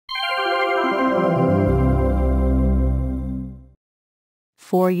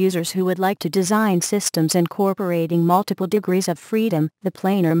For users who would like to design systems incorporating multiple degrees of freedom, the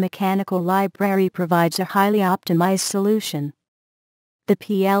planar mechanical library provides a highly optimized solution. The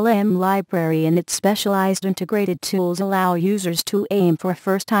PLM library and its specialized integrated tools allow users to aim for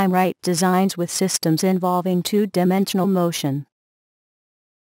first-time right designs with systems involving two-dimensional motion.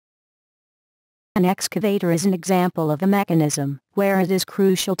 An excavator is an example of a mechanism where it is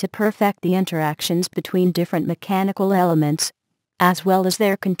crucial to perfect the interactions between different mechanical elements, as well as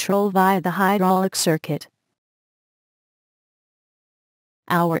their control via the hydraulic circuit.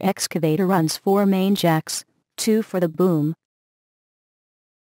 Our excavator runs 4 main jacks, 2 for the boom,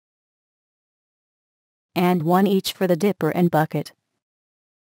 and 1 each for the dipper and bucket.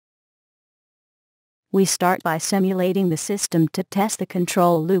 We start by simulating the system to test the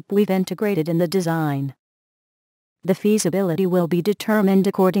control loop we've integrated in the design. The feasibility will be determined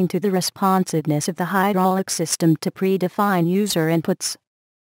according to the responsiveness of the hydraulic system to predefined user inputs.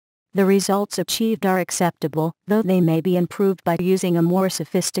 The results achieved are acceptable, though they may be improved by using a more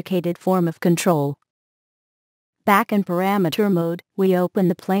sophisticated form of control. Back in parameter mode, we open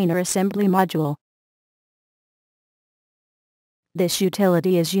the planar assembly module. This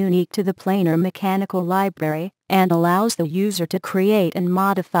utility is unique to the planar mechanical library, and allows the user to create and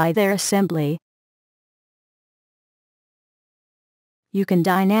modify their assembly. You can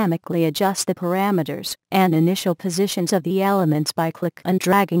dynamically adjust the parameters and initial positions of the elements by click and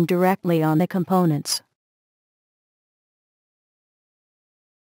dragging directly on the components.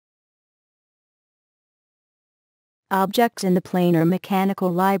 Objects in the planar mechanical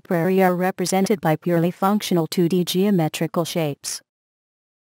library are represented by purely functional 2D geometrical shapes.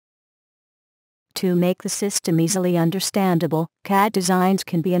 To make the system easily understandable, CAD designs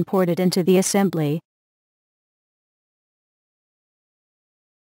can be imported into the assembly.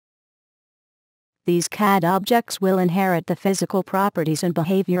 These CAD objects will inherit the physical properties and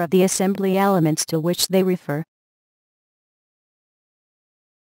behavior of the assembly elements to which they refer.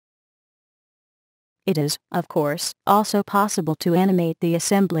 It is, of course, also possible to animate the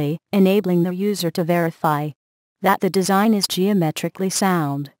assembly, enabling the user to verify that the design is geometrically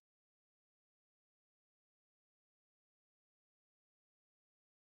sound.